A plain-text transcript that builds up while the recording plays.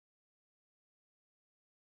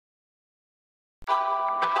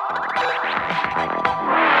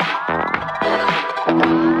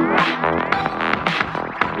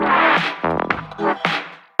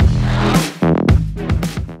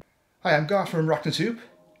Hi, I'm Gar from Arachnotube.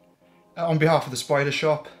 On behalf of the Spider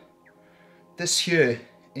Shop, this here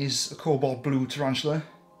is a cobalt blue tarantula,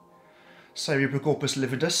 Cyriopagopus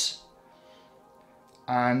lividus,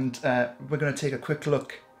 and we're going to take a quick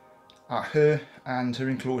look at her and her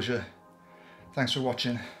enclosure. Thanks for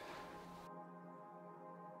watching.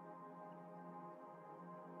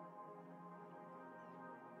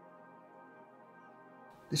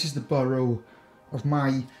 This is the burrow of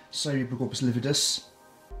my Cyriopagopus lividus,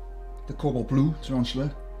 the cobalt blue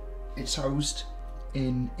tarantula. It's housed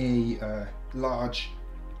in a large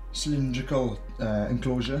cylindrical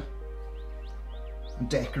enclosure and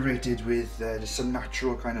decorated with just some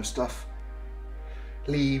natural kind of stuff,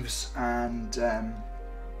 leaves and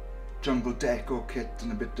jungle deco kit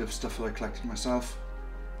and a bit of stuff that I collected myself.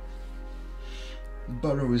 The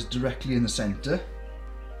burrow is directly in the centre,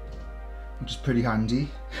 which is pretty handy.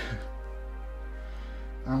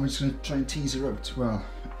 And we're just going to try and tease her out. Well,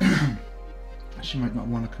 she might not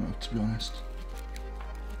want to come out, to be honest.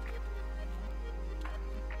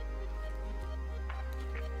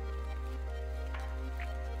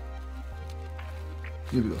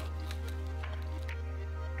 Here we go.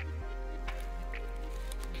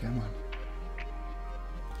 Come on.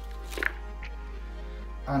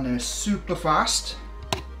 And they're super fast.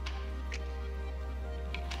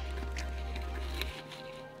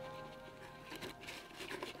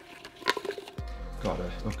 Got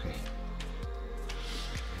it, okay.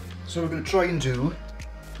 So what we're going to try and do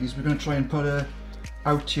is we're going to try and put her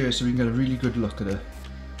out here so we can get a really good look at her.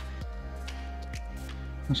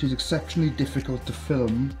 And she's exceptionally difficult to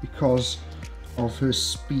film because of her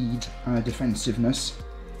speed and her defensiveness.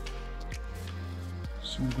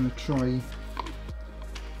 So I'm going to try and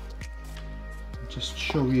just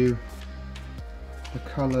show you the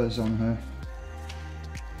colours on her.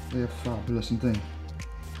 They're fabulous, aren't they?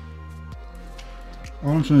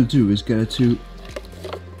 All I'm trying to do is get her to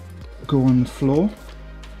go on the floor,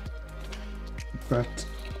 but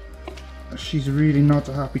she's really not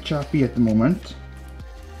a happy chappy at the moment.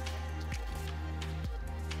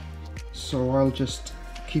 So I'll just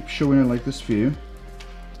keep showing her like this for you,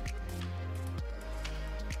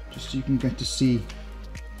 just so you can get to see.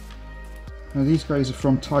 Now these guys are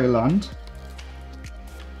from Thailand.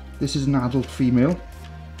 This is an adult female.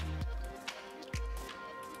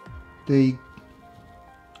 They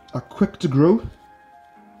are quick to grow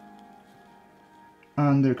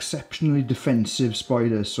and they're exceptionally defensive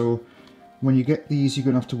spiders, so when you get these you're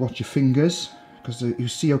going to have to watch your fingers because you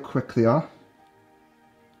see how quick they are.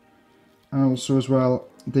 And also as well,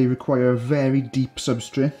 they require a very deep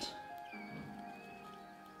substrate.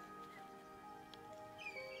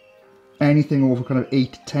 Anything over kind of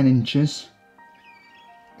 8 to 10 inches.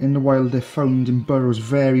 In the wild they're found in burrows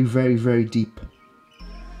very deep.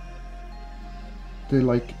 They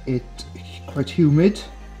like it quite humid,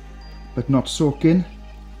 but not soaking.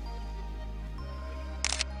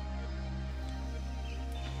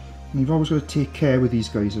 And you've always got to take care with these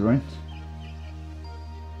guys, alright?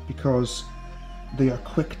 Because they are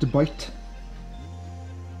quick to bite.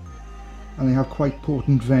 And they have quite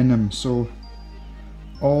potent venom, so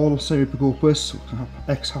all Cyriopagopus,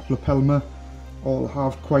 ex Haplopelma, all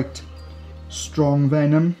have quite strong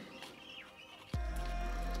venom.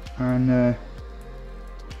 And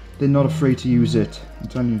they're not afraid to use it. I'm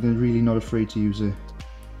telling you, they're really not afraid to use it.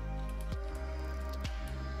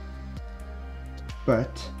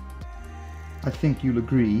 But I think you'll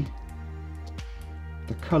agree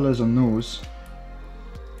the colours on those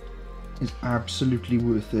is absolutely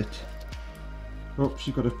worth it. Oh,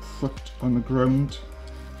 she's got a foot on the ground.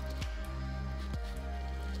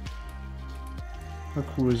 How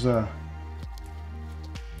cool is that?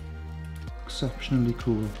 Exceptionally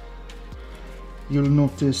cool. You'll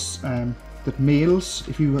notice that males,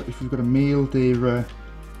 if you've got a male, they're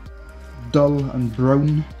dull and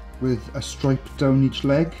brown with a stripe down each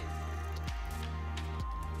leg,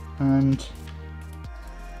 and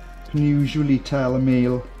can usually tell a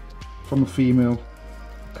male from a female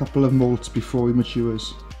a couple of moults before he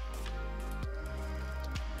matures.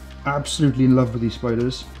 Absolutely in love with these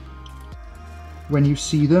spiders. When you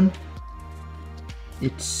see them,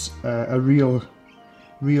 it's a real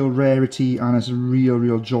rarity, and it's a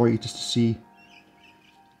real joy just to see.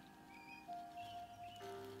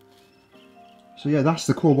 So yeah, that's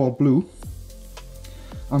the cobalt blue.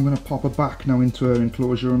 I'm going to pop her back now into her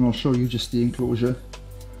enclosure, and I'll show you just the enclosure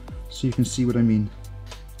so you can see what I mean.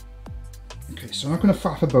 Okay, so I'm not going to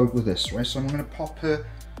faff about with this, right? So I'm going to pop her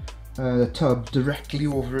tub directly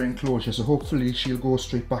over her enclosure, so hopefully she'll go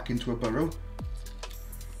straight back into her burrow.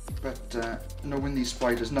 But knowing these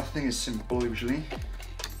spiders, nothing is simple usually.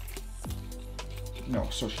 No,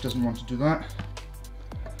 so she doesn't want to do that.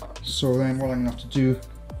 So then what I'm going to have to do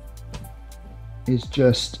is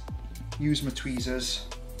just use my tweezers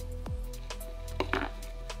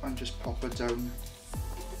and just pop her down.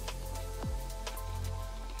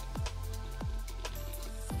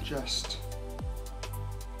 Just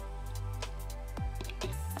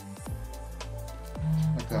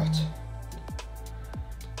like that.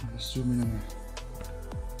 Let's zoom in on her.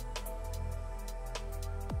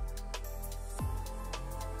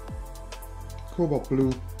 Cobalt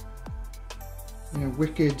blue in a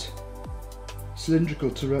wicked cylindrical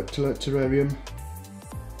terrarium.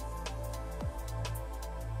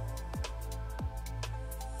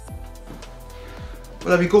 Well,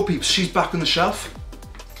 there we go, peeps, she's back on the shelf.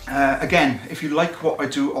 Again, if you like what I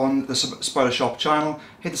do on the Spider Shop channel,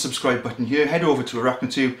 hit the subscribe button here, head over to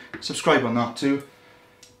Arachnotube, subscribe on that too.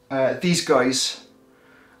 These guys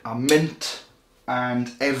are mint,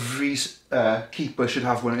 and every keeper should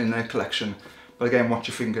have one in their collection. But again, watch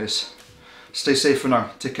your fingers. Stay safe for now,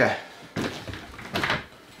 take care.